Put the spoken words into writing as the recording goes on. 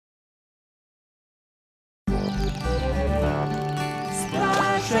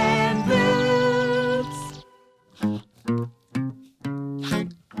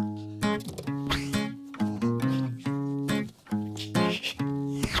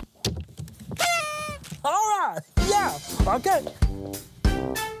Okay.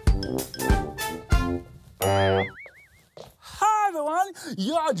 Hi everyone,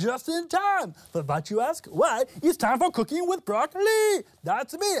 you're just in time. But what you ask? Why? It's time for cooking with broccoli.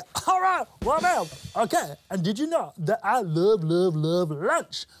 That's me. All right, what else? Okay, and did you know that I love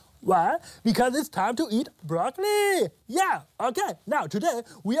lunch? Why? Because it's time to eat broccoli. Yeah, okay. Now today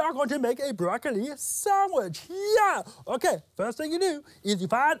we are going to make a broccoli sandwich. Yeah, okay. First thing you do is you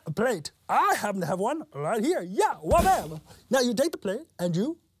find a plate. I happen to have one right here. Yeah, what else? Now you take the plate and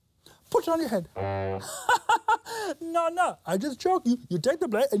you put it on your head. No, I just joke you. You take the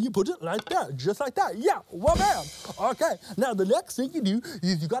plate and you put it right there, just like that. Yeah, well, bam. Okay, now the next thing you do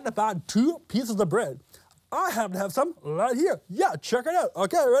is you gotta find 2 pieces of bread. I happen to have some right here. Yeah, check it out.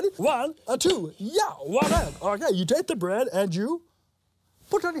 Okay, ready? 1, 2. Yeah, well, bam. Okay, you take the bread and you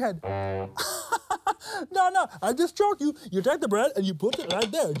put it on your head. No, I just joke you. You take the bread and you put it right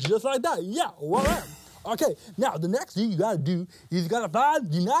there, just like that. Yeah, well, bam. Okay, now the next thing you gotta do is you gotta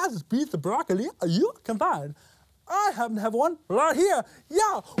find the nicest piece of broccoli you can find. I happen to have one right here.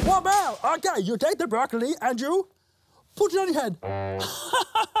 Yeah, what about? Okay, you take the broccoli and you put it on your head.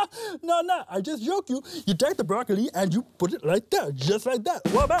 No, I just joke you. You take the broccoli and you put it right there, just like that.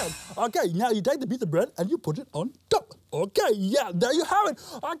 What about? Okay, now you take the piece of bread and you put it on top. Okay, yeah, there you have it.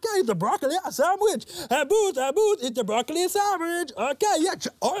 Okay, it's a broccoli sandwich. Hey, Boots, it's a broccoli sandwich. Okay, yeah,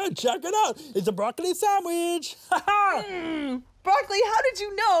 check it out. It's a broccoli sandwich. Broccoli, how did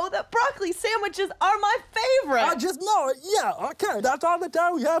you know that broccoli sandwiches are my favorite? I just know it. Yeah, okay, that's all the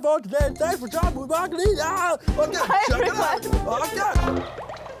time we have for today. Thanks for talking with broccoli. Yeah, okay, Bye, check everyone. it out. Okay.